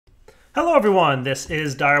Hello everyone, this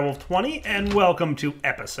is Direwolf20 and welcome to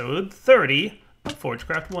episode 30 of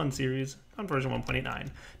Forgecraft 1 series on version 1.89.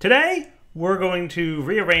 Today, we're going to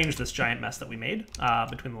rearrange this giant mess that we made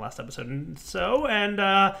between the last episode and so,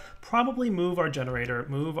 and probably move our generator,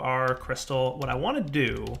 move our crystal. What I want to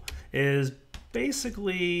do is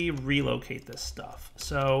basically relocate this stuff.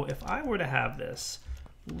 So if I were to have this,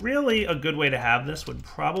 really a good way to have this would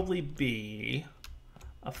probably be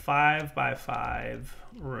a 5x5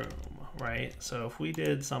 room, right? So if we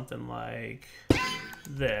did something like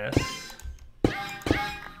this,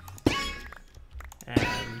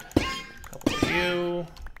 and a couple of you,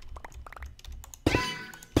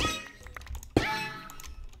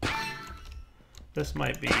 this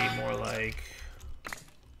might be more like,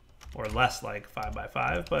 or less like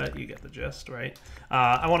 5x5, but you get the gist, right?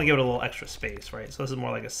 I want to give it a little extra space, right? So this is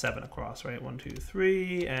more like a 7 across, right? 1, 2,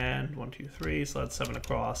 3, and 1, 2, 3. So that's 7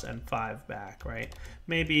 across and 5 back, right?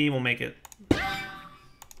 Maybe we'll make it.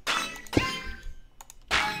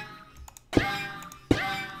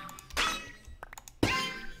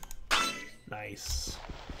 Nice.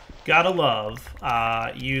 Gotta love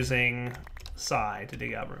using Psi to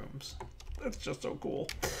dig out rooms. That's just so cool.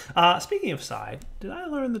 Speaking of Psi, did I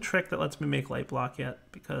learn the trick that lets me make light block yet?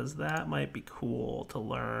 Because that might be cool to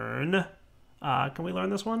learn. Can we learn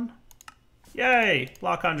this one? Yay!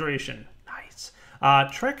 Block conjuration. Nice.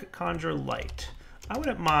 Trick conjure light. I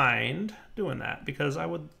wouldn't mind doing that because I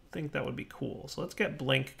would think that would be cool. So let's get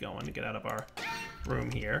blink going to get out of our room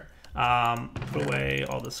here. Put away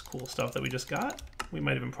all this cool stuff that we just got. We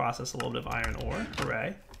might even process a little bit of iron ore.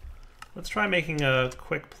 Hooray. Let's try making a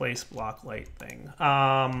quick place block light thing.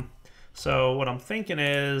 So what I'm thinking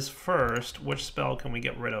is, first, which spell can we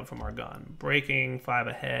get rid of from our gun? Breaking 5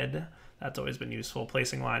 ahead. That's always been useful.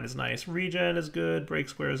 Placing line is nice. Regen is good. Break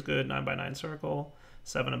square is good. 9x9 circle.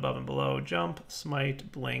 7 above and below. Jump,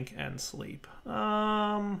 smite, blink, and sleep.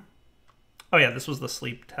 Oh yeah, this was the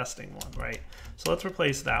sleep testing one, right? So let's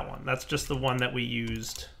replace that one. That's just the one that we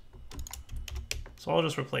used. So I'll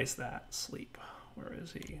just replace that. Sleep. Where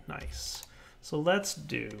is he? Nice. So let's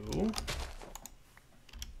do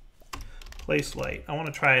place light. I want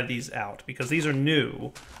to try these out because these are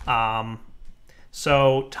new.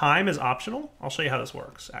 So time is optional. I'll show you how this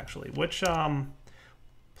works actually. Which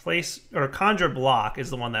place or conjure block is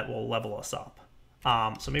the one that will level us up.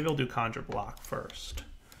 So maybe we'll do conjure block first.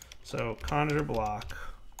 So conjure block.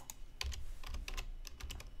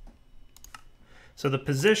 So the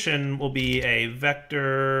position will be a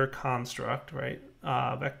vector construct, right?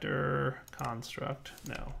 Vector construct,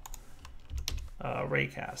 no.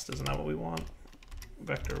 Raycast, isn't that what we want?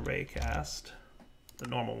 Vector raycast, the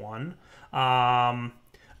normal one, of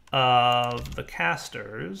the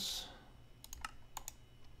casters,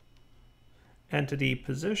 entity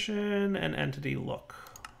position, and entity look.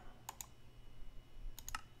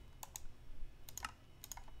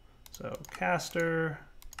 So caster,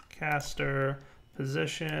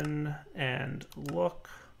 position, and look.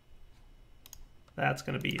 That's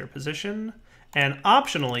going to be your position. And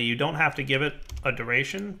optionally, you don't have to give it a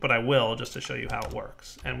duration, but I will just to show you how it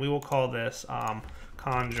works. And we will call this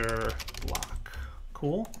conjure block.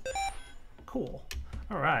 Cool? Cool.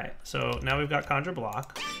 All right. So now we've got conjure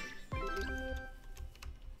block.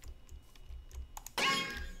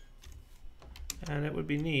 And it would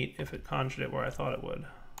be neat if it conjured it where I thought it would.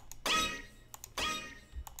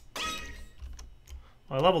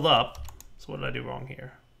 Well, I leveled up, so what did I do wrong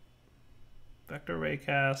here? Vector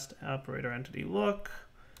raycast, operator entity look.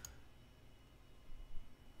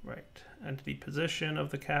 Right, entity position of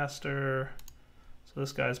the caster. So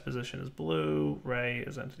this guy's position is blue, ray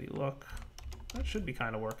is entity look. That should be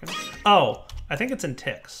kind of working. Oh, I think it's in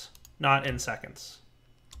ticks, not in seconds.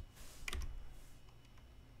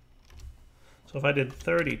 So if I did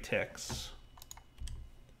 30 ticks,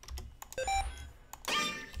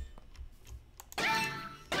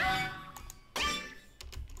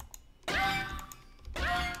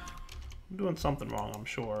 I'm doing something wrong, I'm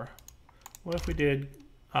sure. What if we did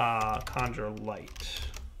conjure light?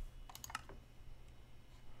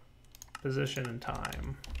 Position and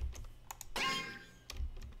time.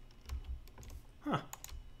 Huh.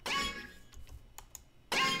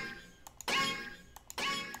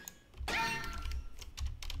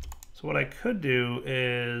 So what I could do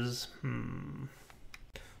is,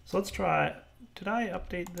 So let's try, did I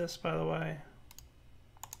update this by the way?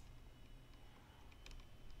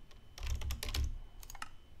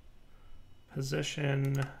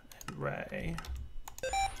 Position and ray.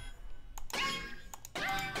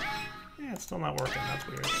 Yeah, it's still not working. That's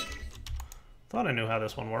weird. Thought I knew how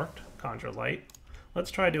this one worked. Conjure light.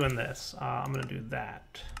 Let's try doing this. I'm going to do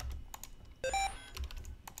that.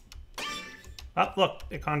 Oh, look,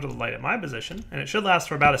 it conjured the light at my position, and it should last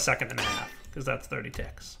for about 1.5 seconds, because that's 30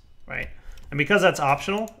 ticks, right? And because that's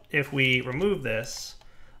optional, if we remove this,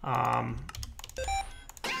 then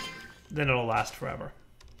it'll last forever.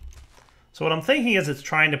 So what I'm thinking is it's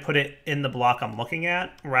trying to put it in the block I'm looking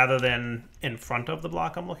at, rather than in front of the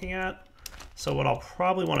block I'm looking at. So what I'll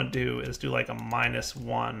probably want to do is do like a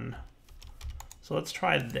 -1. So let's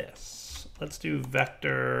try this. Let's do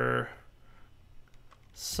vector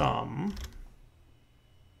sum.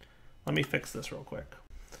 Let me fix this real quick.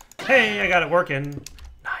 Hey, I got it working.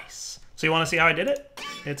 Nice. So you want to see how I did it?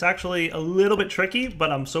 It's actually a little bit tricky,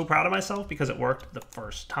 but I'm so proud of myself because it worked the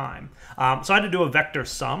first time. So I had to do a vector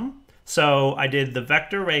sum. So I did the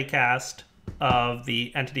vector raycast of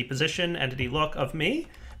the entity position, entity look of me,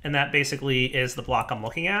 and that basically is the block I'm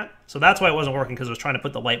looking at. So that's why it wasn't working, because I was trying to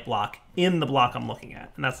put the light block in the block I'm looking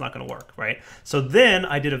at, and that's not going to work, right? So then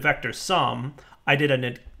I did a vector sum. I did a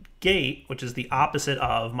negate, which is the opposite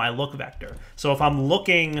of my look vector. So if I'm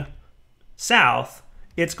looking south,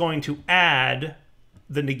 it's going to add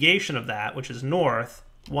the negation of that, which is north,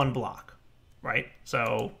 1 block, right?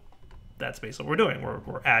 So that's basically what we're doing.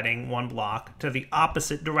 We're adding 1 block to the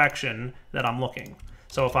opposite direction that I'm looking.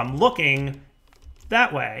 So if I'm looking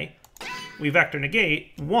that way, we vector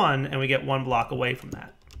negate 1, and we get 1 block away from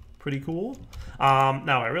that. Pretty cool.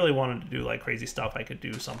 Now, if I really wanted to do like crazy stuff, I could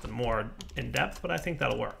do something more in depth, but I think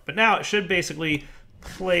that'll work. But now it should basically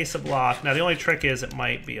place a block. Now, the only trick is it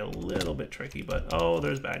might be a little bit tricky, but oh,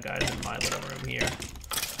 there's bad guys in my living room here.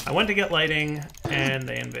 I went to get lighting, and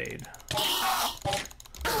they invade.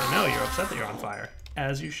 I know you're upset that you're on fire,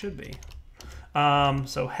 as you should be.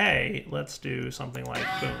 So hey, let's do something like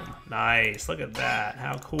boom. Nice, look at that.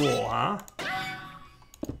 How cool, huh?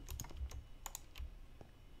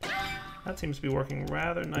 That seems to be working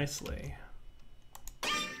rather nicely.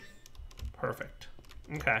 Perfect.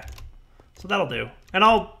 Okay, so that'll do. And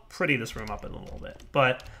I'll pretty this room up in a little bit.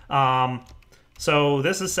 But, so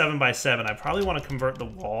this is 7 by 7. I probably want to convert the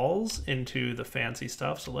walls into the fancy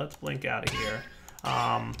stuff, so let's blink out of here.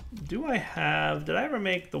 Did I ever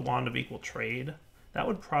make the wand of equal trade? That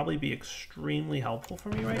would probably be extremely helpful for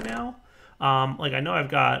me right now. Like, I know I've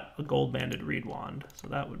got a gold banded reed wand, so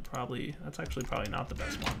that's actually probably not the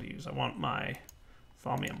best wand to use. I want my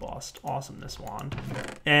Thaumy embossed awesomeness wand.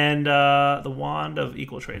 And the wand of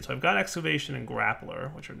equal trade. So I've got excavation and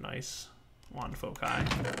grappler, which are nice wand foci.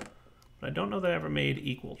 But I don't know that I ever made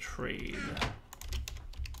equal trade.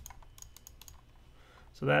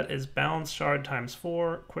 So that is balance shard times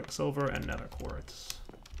 4, quicksilver, and nether quartz.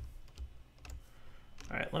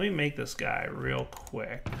 All right, let me make this guy real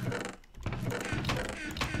quick.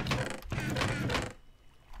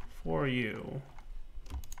 For you.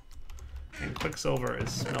 And quicksilver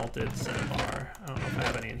is smelted cinnabar. I don't know if I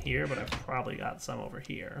have any in here, but I've probably got some over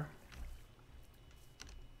here.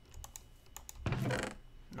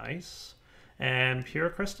 Nice. And pure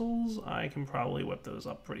crystals, I can probably whip those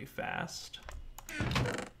up pretty fast.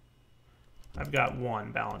 I've got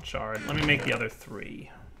 1 balance shard. Let me make the other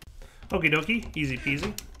 3. Okie dokie, easy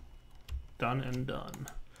peasy. Done and done.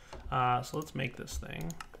 So let's make this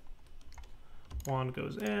thing. Wand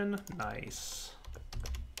goes in, nice.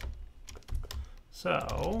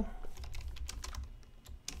 So,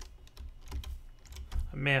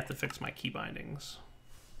 I may have to fix my key bindings.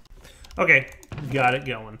 Okay, got it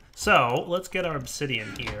going. So let's get our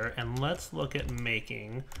obsidian here, and let's look at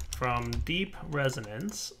making from deep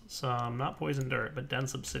resonance some, not poison dirt, but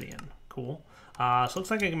dense obsidian. Cool. So it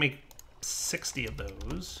looks like I can make 60 of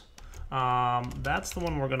those. That's the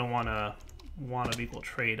one we're gonna want to equal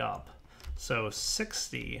trade up. So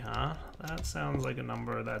 60, huh? That sounds like a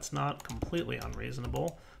number that's not completely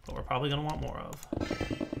unreasonable, but we're probably gonna want more of.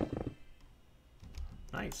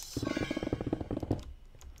 Nice.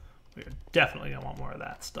 We're definitely gonna want more of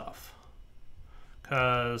that stuff.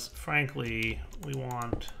 Because, frankly, we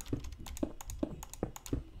want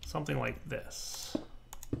something like this.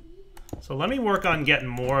 So let me work on getting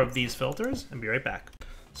more of these filters and be right back.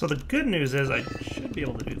 So the good news is I should be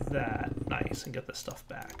able to do that. Nice, and get this stuff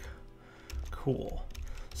back. Cool.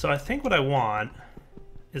 So I think what I want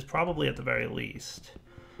is probably at the very least,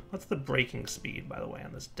 what's the breaking speed, by the way,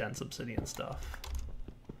 on this dense obsidian stuff?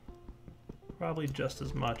 Probably just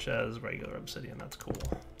as much as regular obsidian. That's cool.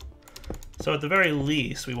 So at the very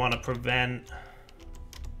least, we want to prevent...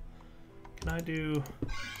 Can I do...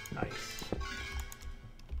 Nice.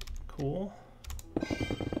 Cool.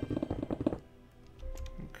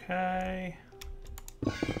 Okay.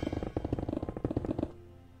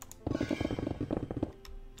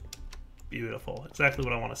 Beautiful. Exactly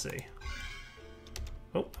what I want to see.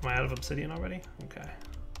 Oh, am I out of obsidian already? Okay.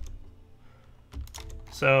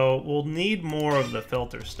 So we'll need more of the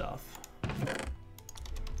filter stuff.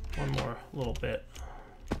 One more little bit.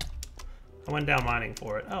 I went down mining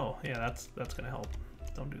for it. Oh, yeah, that's gonna help.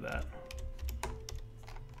 Don't do that.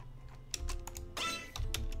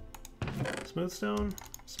 Smooth stone,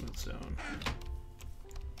 smooth stone.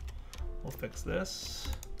 We'll fix this.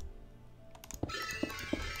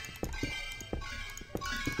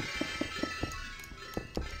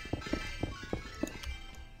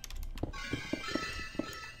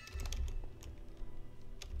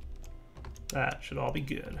 That should all be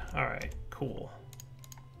good. All right, cool.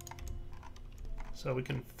 So we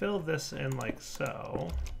can fill this in like so.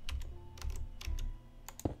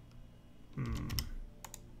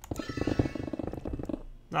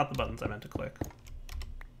 Not the buttons I meant to click.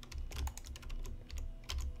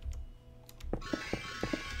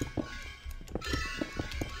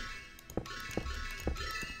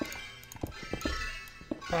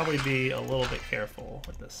 Probably be a little bit careful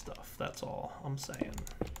with this stuff. That's all I'm saying.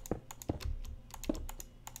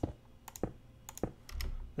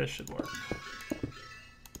 This should work.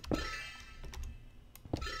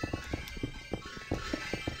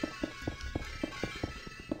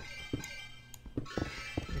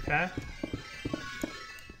 Okay.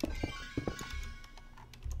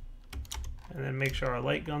 And then make sure our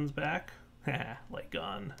light gun's back. Light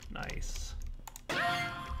gun, nice.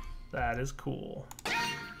 That is cool.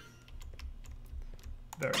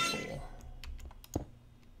 Very cool.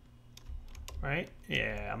 Right?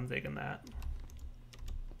 Yeah, I'm digging that.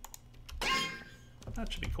 That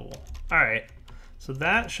should be cool. Alright, so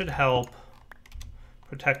that should help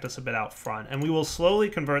protect us a bit out front. And we will slowly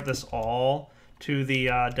convert this all to the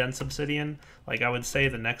dense obsidian. Like, I would say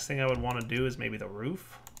the next thing I would want to do is maybe the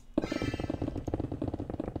roof.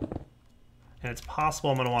 And it's possible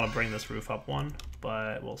I'm going to want to bring this roof up one,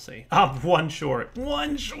 but we'll see. One short.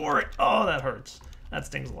 One short! Oh, that hurts. That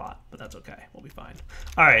stings a lot, but that's okay. We'll be fine.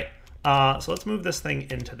 Alright, so let's move this thing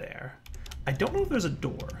into there. I don't know if there's a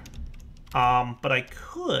door. But I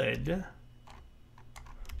could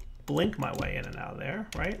blink my way in and out of there,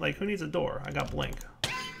 right? Like, who needs a door? I got blink.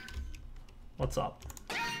 What's up?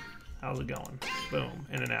 How's it going? Boom,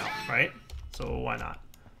 in and out, right? So why not?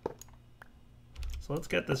 So let's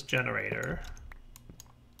get this generator.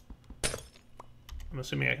 I'm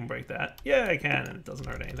assuming I can break that. Yeah, I can, and it doesn't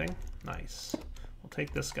hurt anything. Nice. We'll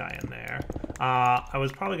take this guy in there. I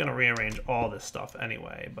was probably going to rearrange all this stuff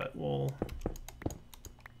anyway, but we'll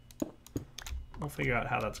figure out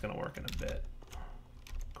how that's going to work in a bit.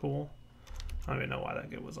 Cool. I don't even know why that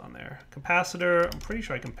git was on there. Capacitor, I'm pretty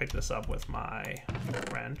sure I can pick this up with my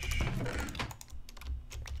wrench.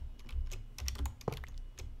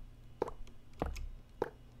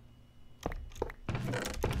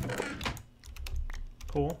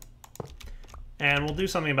 Cool. And we'll do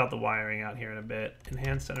something about the wiring out here in a bit.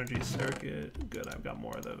 Enhanced energy circuit. Good, I've got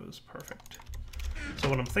more of those. Perfect. So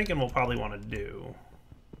what I'm thinking we'll probably want to do,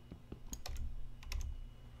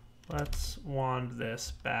 let's wand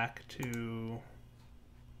this back to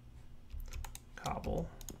cobble.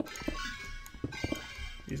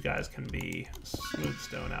 These guys can be smooth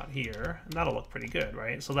stone out here, and that'll look pretty good,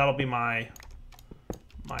 right? So that'll be my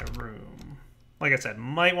room. Like I said,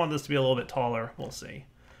 might want this to be a little bit taller. We'll see.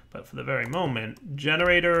 But for the very moment,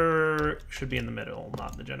 generator should be in the middle,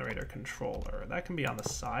 not the generator controller. That can be on the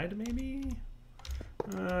side, maybe?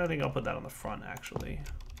 I think I'll put that on the front, actually.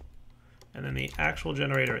 And then the actual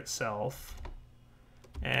generator itself.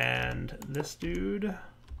 And this dude.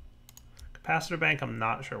 Capacitor bank, I'm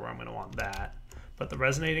not sure where I'm going to want that. But the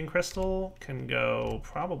resonating crystal can go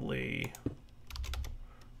probably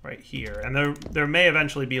right here. And there may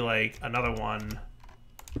eventually be like another one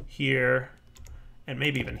here. And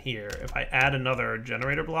maybe even here. If I add another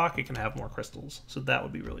generator block, it can have more crystals. So that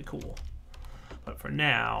would be really cool. But for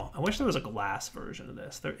now, I wish there was a glass version of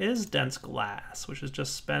this. There is dense glass, which is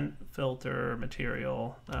just spent filter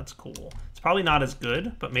material. That's cool. It's probably not as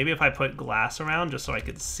good, but maybe if I put glass around just so I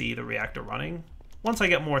could see the reactor running. Once I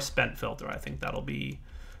get more spent filter, I think that'll be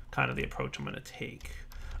kind of the approach I'm going to take.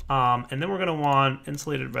 And then we're going to want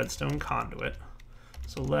insulated redstone conduit.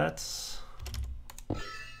 So let's...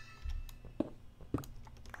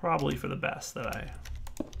 Probably for the best that I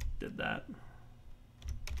did that.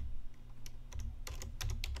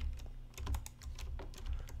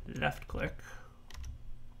 Left click.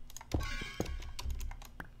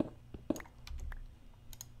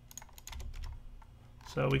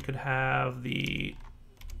 So we could have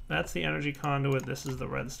that's the energy conduit, this is the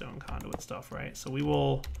redstone conduit stuff, right? So we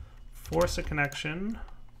will force a connection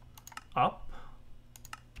up.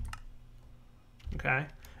 Okay,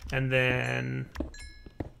 and then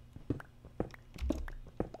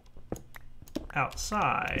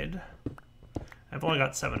outside, I've only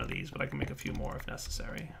got 7 of these, but I can make a few more if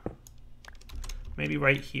necessary. Maybe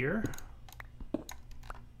right here.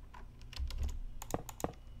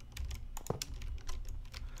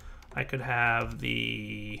 I could have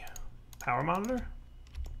the power monitor.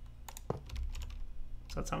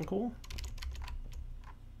 Does that sound cool?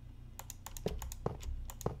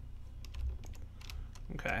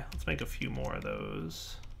 Okay, let's make a few more of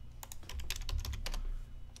those.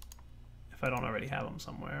 If I don't already have them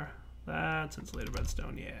somewhere. That's insulated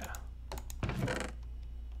redstone, yeah.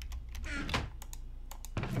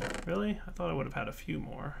 Really? I thought I would have had a few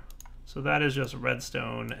more. So that is just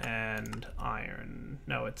redstone and iron.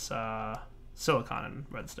 No, it's silicon and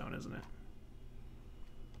redstone, isn't it?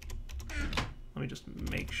 Let me just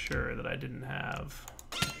make sure that I didn't have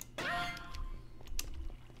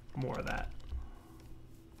more of that.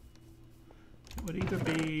 It would either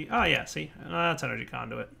be... Oh, yeah, see? That's energy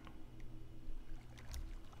conduit.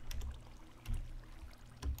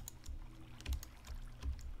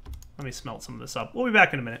 Let me smelt some of this up. We'll be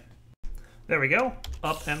back in a minute. There we go.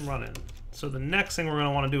 Up and running. So the next thing we're going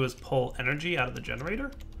to want to do is pull energy out of the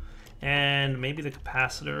generator. And maybe the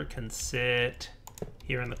capacitor can sit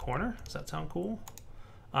here in the corner. Does that sound cool?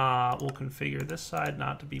 We'll configure this side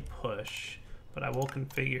not to be push, but I will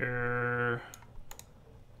configure...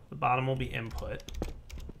 The bottom will be input.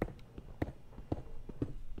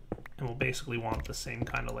 And we'll basically want the same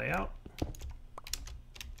kind of layout.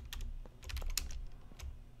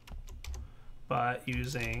 But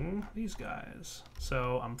using these guys.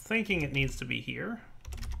 So I'm thinking it needs to be here.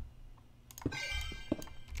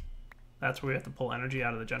 That's where we have to pull energy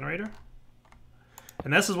out of the generator.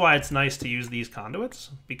 And this is why it's nice to use these conduits,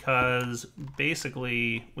 because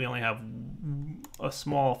basically we only have a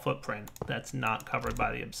small footprint that's not covered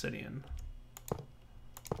by the obsidian.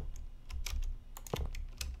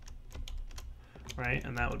 Right,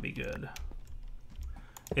 and that would be good.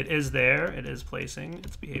 It is there, it is placing,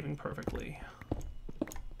 it's behaving perfectly.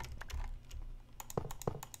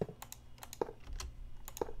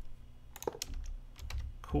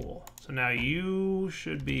 Cool. So now you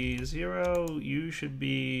should be 0. You should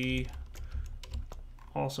be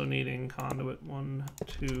also needing conduit 1,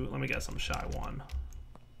 2. Let me guess, I'm shy 1.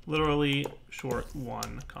 Literally short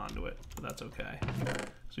 1 conduit, but that's okay.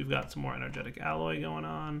 So we've got some more energetic alloy going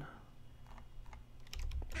on.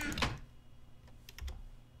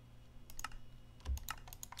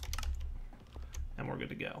 And we're good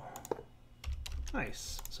to go.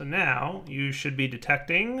 Nice. So now you should be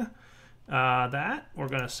detecting that. We're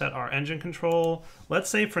going to set our engine control. Let's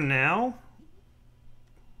say for now,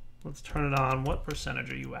 let's turn it on. What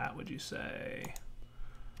percentage are you at, would you say?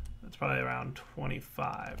 That's probably around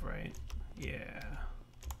 25, right? Yeah.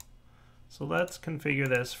 So let's configure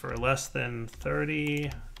this for less than 30,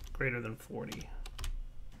 greater than 40.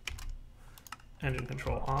 Engine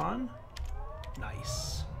control on.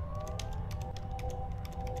 Nice.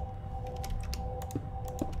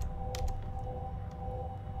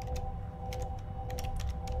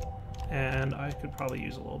 And I could probably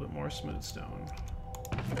use a little bit more smooth stone,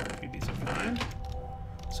 if you'd be so kind.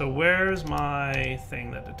 So where's my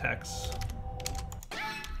thing that detects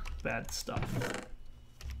bad stuff?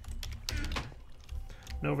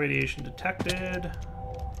 No radiation detected.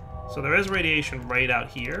 So there is radiation right out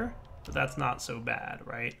here, but that's not so bad,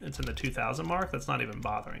 right? It's in the 2000 mark. That's not even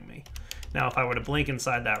bothering me. Now, if I were to blink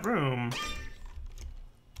inside that room,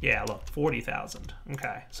 yeah, look, 40,000.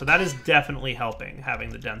 Okay, so that is definitely helping, having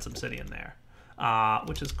the dense obsidian there,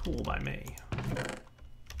 which is cool by me.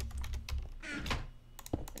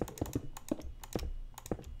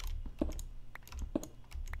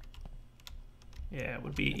 Yeah, it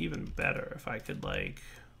would be even better if I could, like...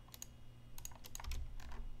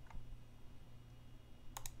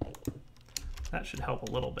 That should help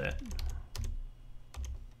a little bit.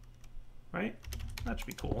 Right? That should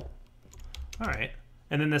be cool. All right.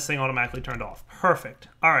 And then this thing automatically turned off. Perfect.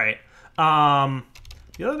 All right.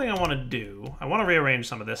 The other thing I want to do, I want to rearrange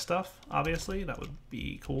some of this stuff, obviously. That would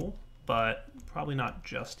be cool, but probably not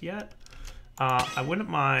just yet. I wouldn't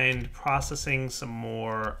mind processing some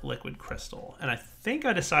more liquid crystal. And I think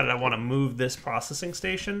I decided I want to move this processing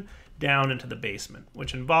station down into the basement,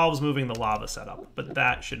 which involves moving the lava setup, but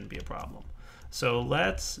that shouldn't be a problem. So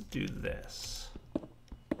let's do this.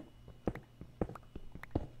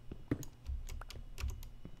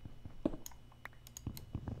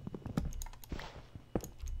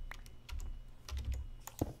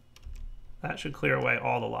 That should clear away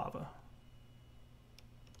all the lava.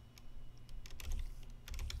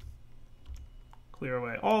 Clear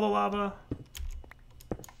away all the lava.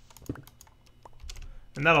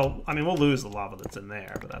 And that'll, I mean, we'll lose the lava that's in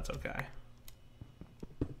there, but that's okay.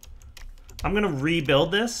 I'm going to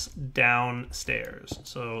rebuild this downstairs.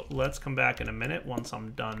 So let's come back in a minute once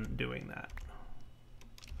I'm done doing that.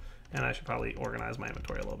 And I should probably organize my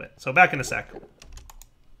inventory a little bit. So back in a sec.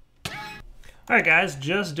 All right, guys,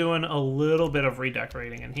 just doing a little bit of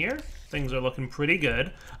redecorating in here. Things are looking pretty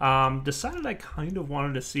good. Decided I kind of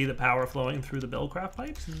wanted to see the power flowing through the Buildcraft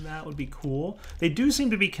pipes, and that would be cool. They do seem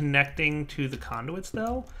to be connecting to the conduits,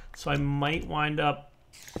 though, so I might wind up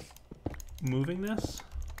moving this.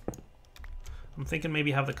 I'm thinking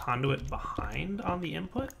maybe have the conduit behind on the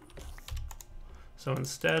input. So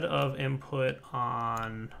instead of input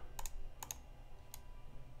on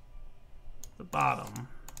the bottom,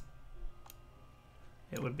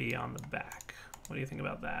 it would be on the back. What do you think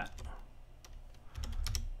about that?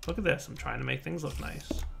 Look at this, I'm trying to make things look nice.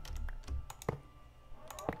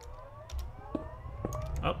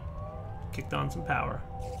 Oh, kicked on some power.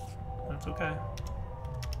 That's okay.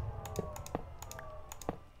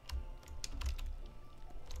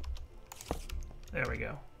 There we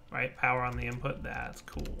go. Right, power on the input, that's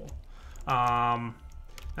cool.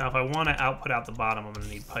 Now if I want to output out the bottom, I'm going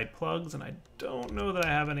to need pipe plugs, and I don't know that I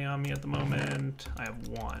have any on me at the moment. I have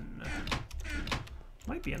one.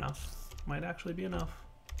 Might be enough. Might actually be enough.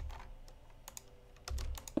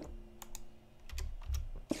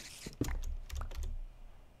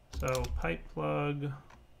 So pipe plug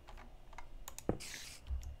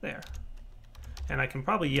there. And I can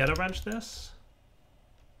probably Yeta wrench this.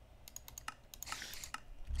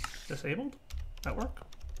 Disabled? That work?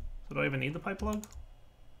 So do I even need the pipe plug?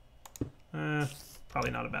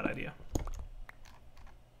 Probably not a bad idea.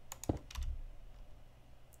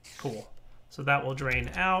 Cool. So that will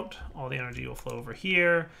drain out. All the energy will flow over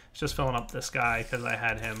here. It's just filling up this guy because I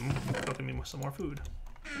had him cooking me with some more food.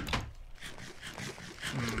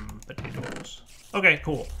 Potatoes. Okay,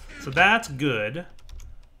 cool. So that's good.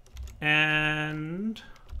 And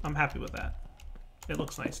I'm happy with that. It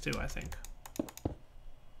looks nice too, I think.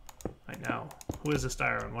 I know. Who is this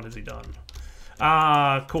Dyron? What has he done?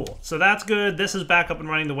 Cool. So that's good. This is back up and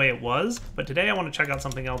running the way it was. But today I want to check out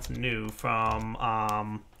something else new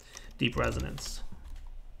from Deep Resonance.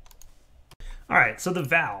 All right, so the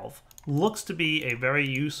valve looks to be a very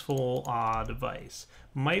useful device.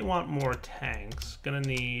 Might want more tanks. Gonna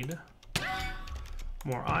need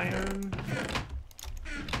more iron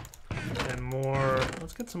and more.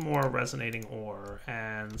 Let's get some more resonating ore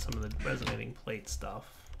and some of the resonating plate stuff.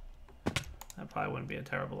 That probably wouldn't be a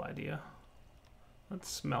terrible idea. Let's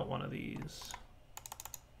smelt one of these.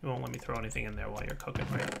 You won't let me throw anything in there while you're cooking,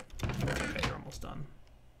 right? That's okay, you're almost done.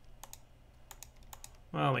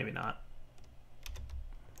 Well, maybe not.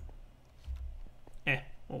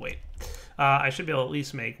 We'll wait. I should be able to at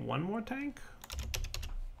least make one more tank.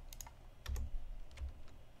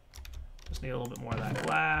 Just need a little bit more of that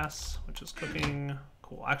glass, which is cooking.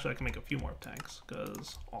 Cool. Actually, I can make a few more tanks,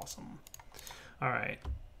 because awesome. All right.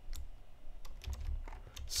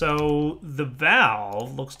 So the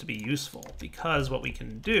valve looks to be useful because what we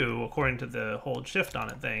can do, according to the hold shift on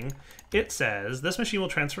it thing, it says this machine will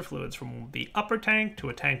transfer fluids from the upper tank to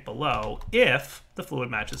a tank below if the fluid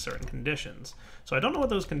matches certain conditions. So I don't know what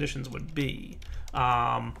those conditions would be,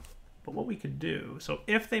 but what we could do, so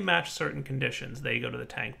if they match certain conditions, they go to the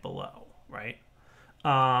tank below, right?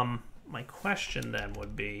 My question then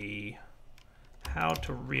would be how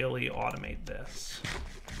to really automate this.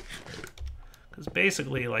 Because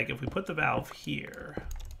basically, like, if we put the valve here,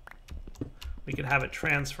 we could have it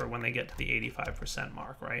transfer when they get to the 85%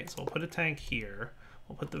 mark, right? So we'll put a tank here.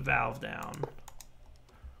 We'll put the valve down.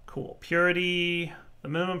 Cool. Purity, the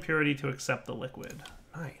minimum purity to accept the liquid.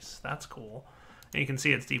 Nice. That's cool. And you can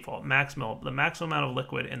see its default. The maximum amount of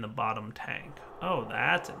liquid in the bottom tank. Oh,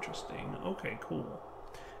 that's interesting. Okay, cool.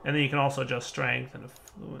 And then you can also adjust strength and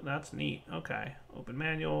fluid. That's neat. Okay. Open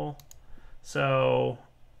manual. So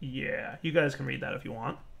yeah, you guys can read that if you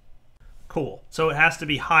want. Cool. So it has to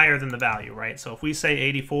be higher than the value, right? So if we say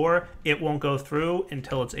 84, it won't go through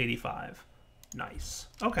until it's 85. Nice.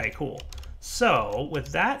 Okay, cool. So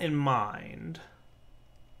with that in mind,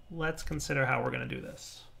 let's consider how we're going to do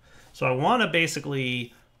this. So I want to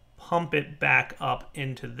basically pump it back up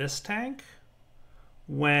into this tank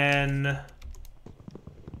when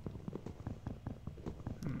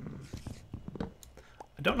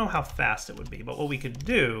I don't know how fast it would be, but what we could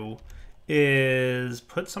do is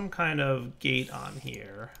put some kind of gate on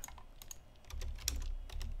here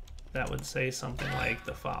that would say something like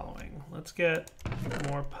the following. Let's get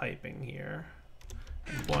more piping here.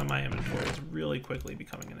 And boy, my inventory is really quickly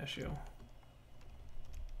becoming an issue.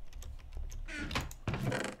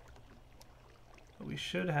 So we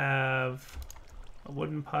should have a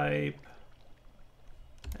wooden pipe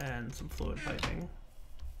and some fluid piping.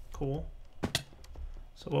 Cool.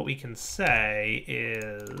 So what we can say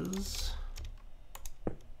is,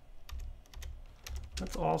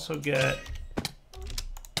 let's also get,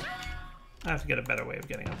 I have to get a better way of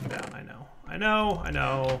getting up and down, I know.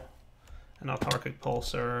 An autarkic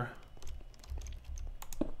pulsar.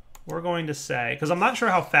 We're going to say, because I'm not sure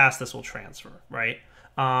how fast this will transfer, right?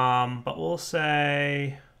 But we'll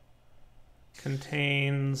say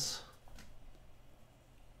contains,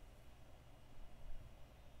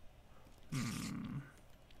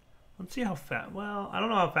 let's see how fast, well, I don't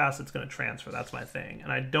know how fast it's going to transfer, that's my thing.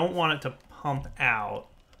 And I don't want it to pump out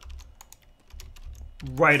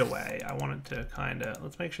right away. I want it to kind of,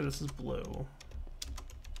 let's make sure this is blue.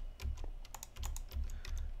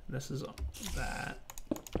 This is that,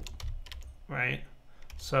 right?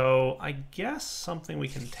 So I guess something we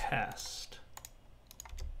can test.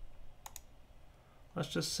 Let's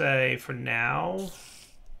just say for now,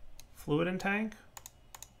 fluid in tank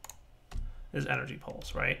is energy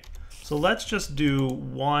pulse, right? So let's just do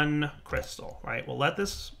one crystal, right? We'll let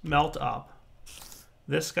this melt up.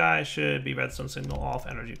 This guy should be redstone signal off,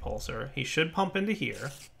 energy pulsar. He should pump into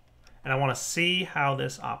here. And I want to see how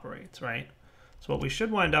this operates, right? So what we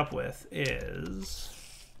should wind up with is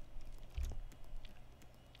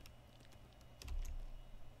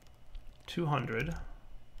 $200.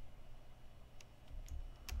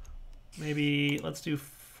 Maybe let's do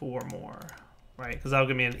 4 more, right? Because that'll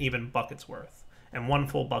give me an even bucket's worth. And 1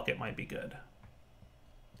 full bucket might be good.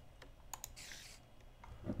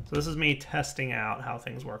 So this is me testing out how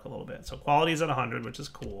things work a little bit. So quality is at 100, which is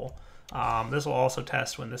cool. This will also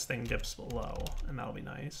test when this thing dips below, and that'll be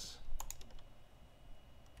nice.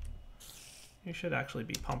 You should actually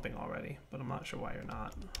be pumping already, but I'm not sure why you're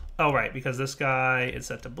not. Oh, right, because this guy is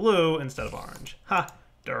set to blue instead of orange. Ha,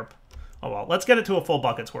 derp. Oh well, let's get it to a full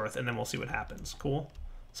bucket's worth, and then we'll see what happens. Cool.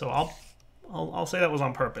 So I'll say that was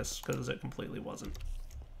on purpose because it completely wasn't.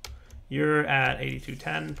 You're at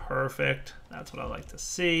 8210, perfect. That's what I like to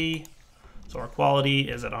see. So our quality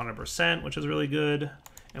is at 100%, which is really good.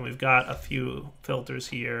 And we've got a few filters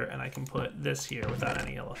here, and I can put this here without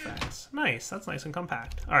any ill effects. Nice, that's nice and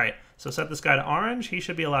compact. All right, so set this guy to orange. He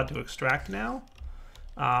should be allowed to extract now.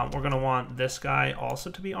 We're gonna want this guy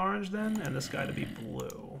also to be orange then, and this guy to be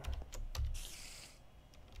blue.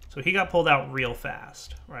 So he got pulled out real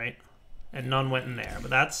fast, right? And none went in there, but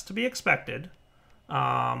that's to be expected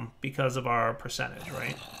because of our percentage,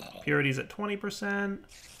 right? Purity's at 20%.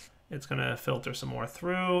 It's going to filter some more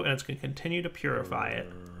through, and it's going to continue to purify it.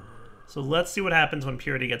 So let's see what happens when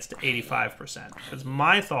purity gets to 85%. Because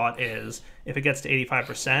my thought is, if it gets to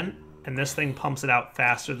 85%, and this thing pumps it out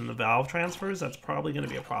faster than the valve transfers, that's probably going to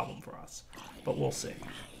be a problem for us. But we'll see.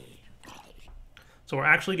 So we're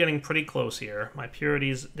actually getting pretty close here. My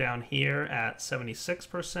purity's down here at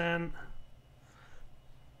 76%.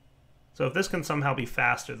 So if this can somehow be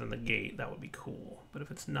faster than the gate, that would be cool. But if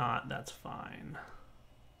it's not, that's fine.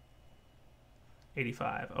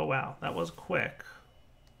 85. Oh, wow. That was quick.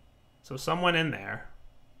 So some went in there.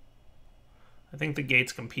 I think the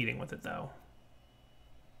gate's competing with it, though.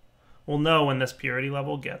 We'll know when this purity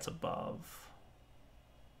level gets above.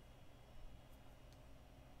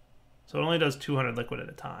 So it only does 200 liquid at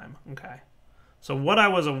a time. Okay. So what I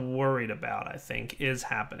was worried about, I think, is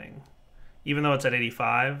happening. Even though it's at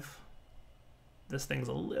 85, this thing's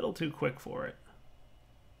a little too quick for it.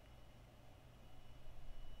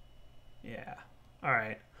 Yeah. All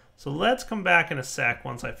right, so let's come back in a sec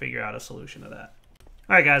once I figure out a solution to that.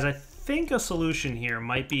 All right, guys, I think a solution here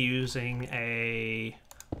might be using a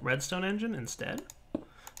redstone engine instead.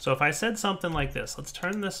 So if I said something like this, let's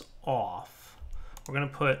turn this off. We're going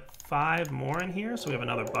to put 5 more in here, so we have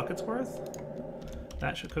another bucket's worth.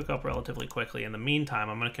 That should cook up relatively quickly. In the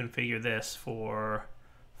meantime, I'm going to configure this for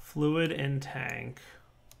fluid in tank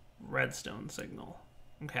redstone signal.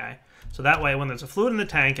 Okay, so that way when there's a fluid in the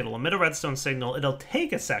tank, it'll emit a redstone signal. It'll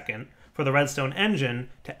take a second for the redstone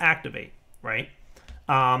engine to activate, right?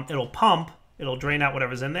 It'll pump, it'll drain out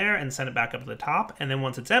whatever's in there and send it back up to the top. And then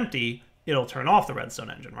once it's empty, it'll turn off the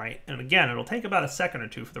redstone engine, right? And again, it'll take about a second or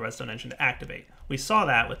two for the redstone engine to activate. We saw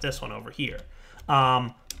that with this one over here.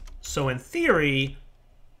 So in theory,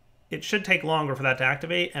 it should take longer for that to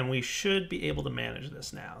activate, and we should be able to manage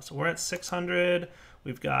this now. So we're at 600.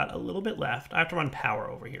 We've got a little bit left. I have to run power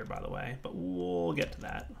over here, by the way, but we'll get to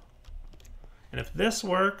that. And if this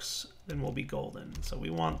works, then we'll be golden. So we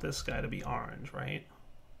want this guy to be orange, right?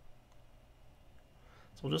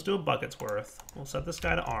 So we'll just do a bucket's worth. We'll set this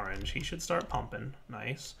guy to orange. He should start pumping.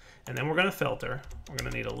 Nice. And then we're going to filter. We're going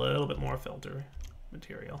to need a little bit more filter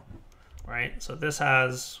material, right? So this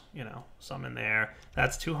has, you know, some in there.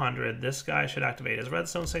 That's 200. This guy should activate his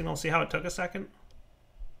redstone signal. See how it took a second?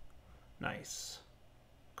 Nice.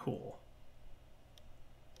 Cool.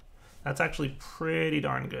 That's actually pretty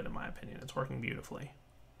darn good in my opinion. It's working beautifully.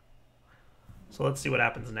 So let's see what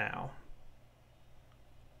happens now.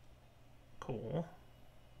 Cool.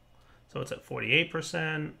 So it's at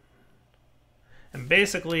 48%. And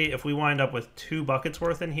basically, if we wind up with 2 buckets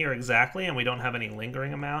worth in here exactly, and we don't have any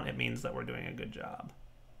lingering amount, it means that we're doing a good job.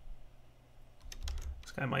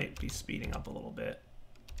 This guy might be speeding up a little bit.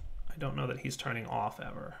 I don't know that he's turning off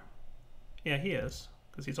ever. Yeah, he is,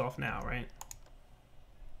 because he's off now, right?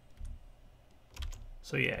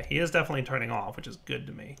 So yeah, he is definitely turning off, which is good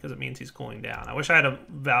to me, because it means he's cooling down. I wish I had a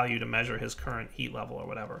value to measure his current heat level or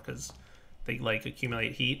whatever, because they like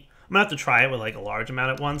accumulate heat. I'm gonna have to try it with like a large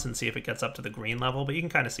amount at once and see if it gets up to the green level, but you can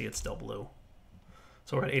kind of see it's still blue.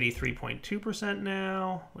 So we're at 83.2%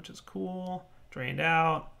 now, which is cool. Drained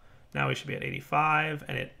out. Now we should be at 85,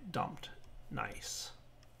 and it dumped. Nice.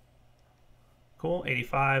 Cool,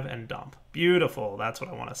 85 and dump. Beautiful, that's what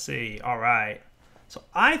I want to see. All right. So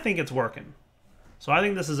I think it's working. So I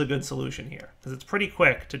think this is a good solution here, because it's pretty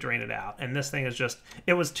quick to drain it out. And this thing is just,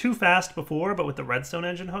 it was too fast before, but with the redstone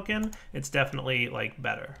engine hook in, it's definitely like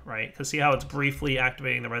better, right? Because see how it's briefly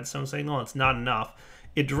activating the redstone signal? It's not enough.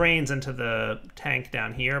 It drains into the tank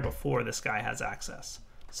down here before this guy has access.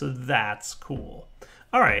 So that's cool.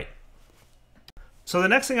 All right. So the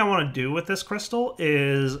next thing I want to do with this crystal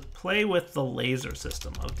is play with the laser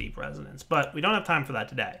system of deep resonance, but we don't have time for that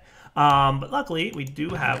today. But luckily, we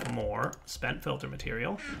do have more spent filter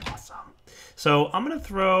material. Awesome. So I'm going to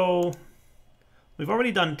throw... We've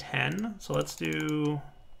already done 10, so let's do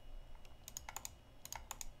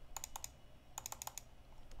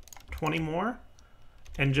 20 more.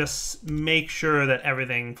 And just make sure that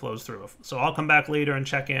everything flows through. So I'll come back later and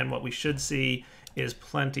check in. What we should see is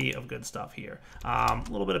plenty of good stuff here. A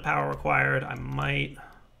little bit of power required. I might...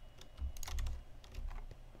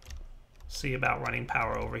 see about running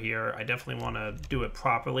power over here. I definitely want to do it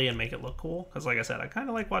properly and make it look cool, because like I said, I kind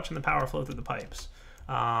of like watching the power flow through the pipes.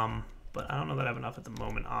 But I don't know that I have enough at the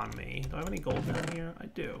moment on me. Do I have any gold down here? I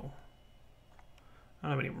do. I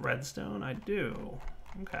don't have any redstone? I do.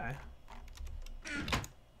 Okay.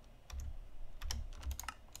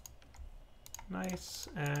 Nice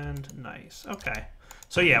and nice. Okay.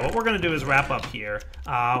 So yeah, what we're going to do is wrap up here.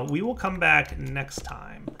 We will come back next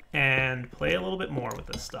time and play a little bit more with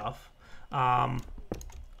this stuff. I'm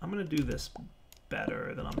going to do this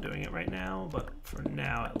better than I'm doing it right now, but for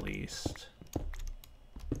now at least.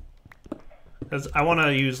 Because I want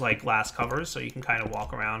to use like glass covers so you can kind of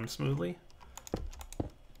walk around smoothly.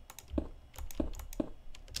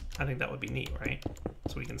 I think that would be neat, right?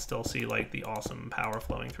 So we can still see like the awesome power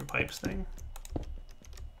flowing through pipes thing.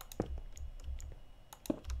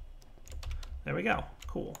 There we go.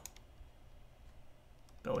 Cool.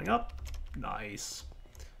 Building up. Nice.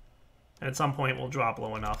 And at some point, we'll drop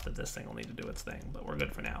low enough that this thing will need to do its thing, but we're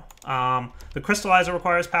good for now. The crystallizer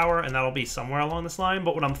requires power, and that'll be somewhere along this line.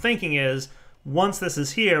 But what I'm thinking is, once this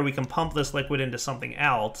is here, we can pump this liquid into something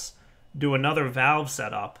else, do another valve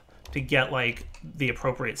setup to get like the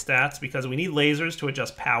appropriate stats, because we need lasers to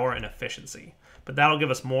adjust power and efficiency. But that'll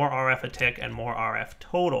give us more RF a tick and more RF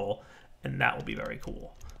total, and that will be very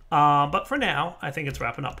cool. But for now, I think it's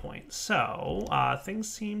wrapping up point. So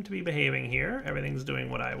things seem to be behaving here. Everything's doing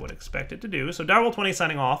what I would expect it to do. So Darwell20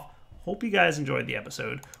 signing off. Hope you guys enjoyed the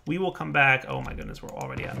episode. We will come back. Oh my goodness, we're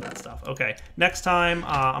already out of that stuff. Okay, next time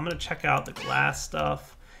I'm going to check out the glass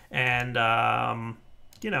stuff and,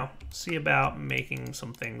 you know, see about making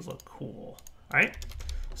some things look cool. All right?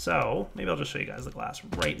 So maybe I'll just show you guys the glass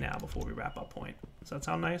right now before we wrap up point. Does that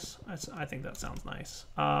sound nice? I think that sounds nice.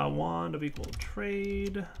 Wand of equal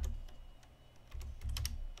trade.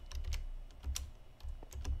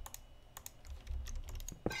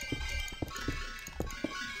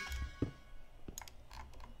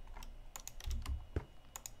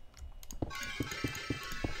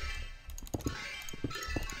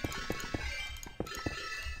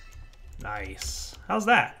 Nice. How's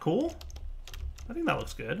that? Cool? I think that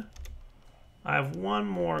looks good. I have one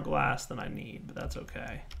more glass than I need, but that's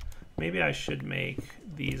okay. Maybe I should make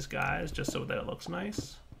these guys just so that it looks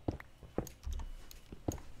nice.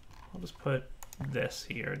 I'll just put this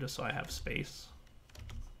here just so I have space.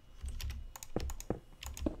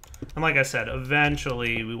 And like I said,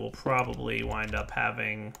 eventually we will probably wind up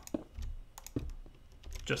having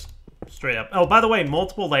just straight up. Oh, by the way,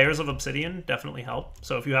 multiple layers of obsidian definitely help.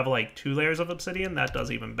 So if you have like 2 layers of obsidian, that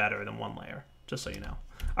does even better than 1 layer, just so you know.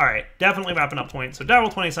 All right, definitely wrapping up point. So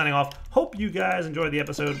Darwell20 signing off. Hope you guys enjoyed the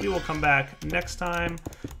episode. We will come back next time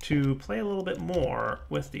to play a little bit more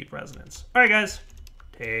with Deep Resonance. All right, guys,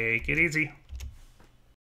 take it easy.